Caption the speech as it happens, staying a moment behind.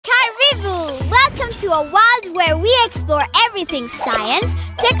to a world where we explore everything science,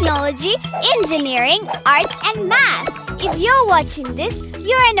 technology, engineering, arts, and math. If you're watching this,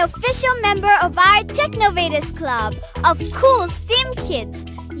 you're an official member of our Technovators Club of cool STEAM kids.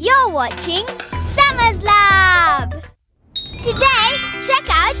 You're watching Semaslab. Today, check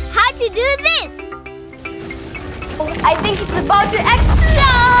out how to do this. I think it's about to explode!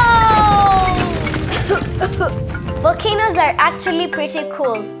 Volcanoes are actually pretty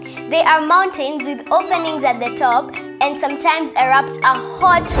cool. They are mountains with openings at the top and sometimes erupt a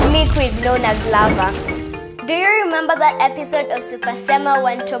hot liquid known as lava. Do you remember that episode of Sema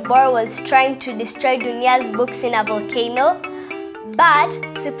when Tobor was trying to destroy Dunia's books in a volcano? But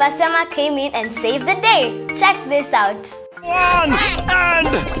Sema came in and saved the day. Check this out. One and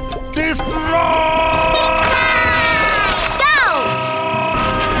destroy!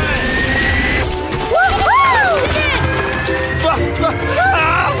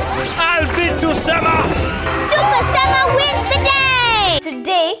 I'll beat to Sema! Super Sema wins the day!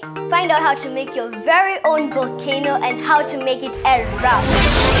 Today, find out how to make your very own volcano and how to make it erupt.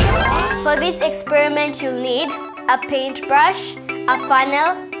 For this experiment, you'll need a paintbrush, a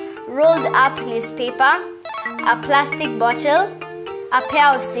funnel, rolled up newspaper, a plastic bottle, a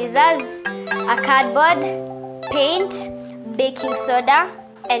pair of scissors, a cardboard, paint, baking soda,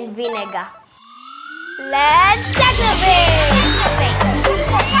 and vinegar. Let's technovate!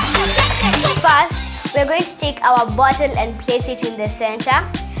 First, we're going to take our bottle and place it in the center.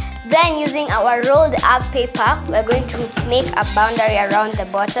 Then, using our rolled up paper, we're going to make a boundary around the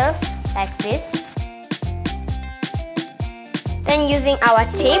bottle, like this. Then, using our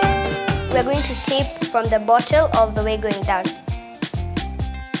tape, we're going to tape from the bottle all the way going down.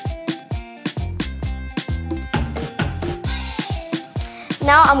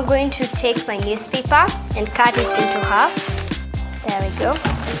 Now I'm going to take my newspaper and cut it into half. There we go.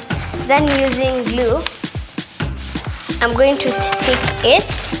 Then using glue, I'm going to stick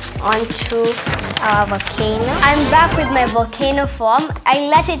it onto our volcano. I'm back with my volcano form. I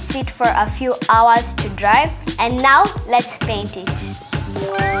let it sit for a few hours to dry. And now let's paint it.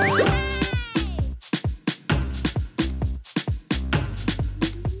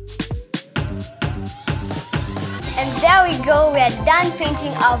 And there we go, we are done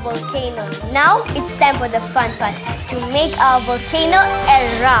painting our volcano. Now it's time for the fun part, to make our volcano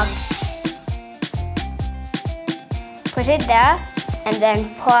erupt. Put it there and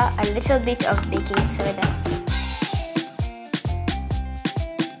then pour a little bit of baking soda.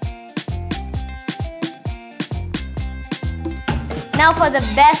 Now for the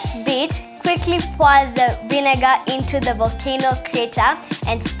best bit, quickly pour the vinegar into the volcano crater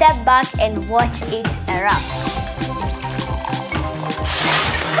and step back and watch it erupt.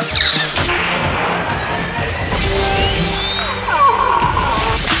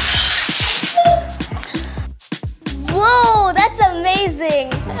 Whoa, that's amazing!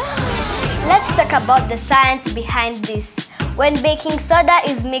 Let's talk about the science behind this. When baking soda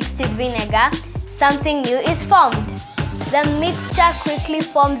is mixed with vinegar, something new is formed. The mixture quickly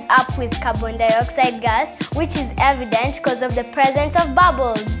forms up with carbon dioxide gas, which is evident because of the presence of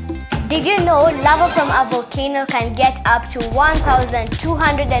bubbles. Did you know lava from a volcano can get up to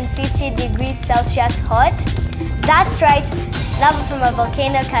 1,250 degrees Celsius hot? That's right, lava from a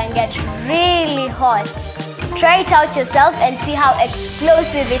volcano can get really hot. Try it out yourself and see how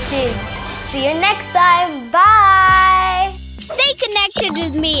explosive it is. See you next time. Bye! Stay connected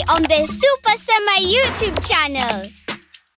with me on the Super Sema YouTube channel.